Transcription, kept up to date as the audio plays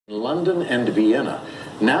London and Vienna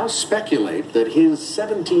now speculate that his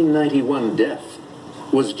 1791 death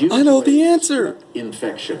was due to the a answer.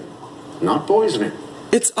 infection, not poisoning.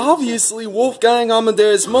 It's obviously Wolfgang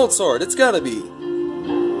Amadeus Mozart. It's gotta be.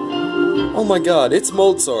 Oh my god, it's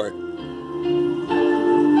Mozart.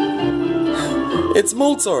 It's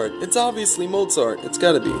Mozart. It's obviously Mozart. It's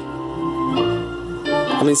gotta be.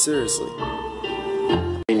 I mean, seriously.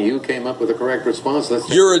 You came up with the correct response.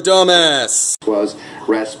 You're a dumbass. Was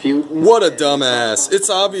Rasputin. What a dumbass. It's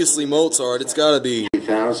obviously Mozart. It's gotta be.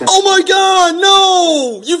 2000. Oh my god,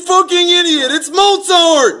 no! You fucking idiot! It's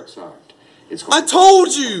Mozart! I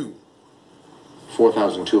told you!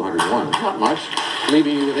 4,201. Not much.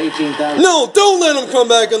 Leaving you with 18,000. No, don't let him come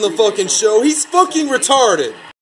back on the fucking show. He's fucking retarded.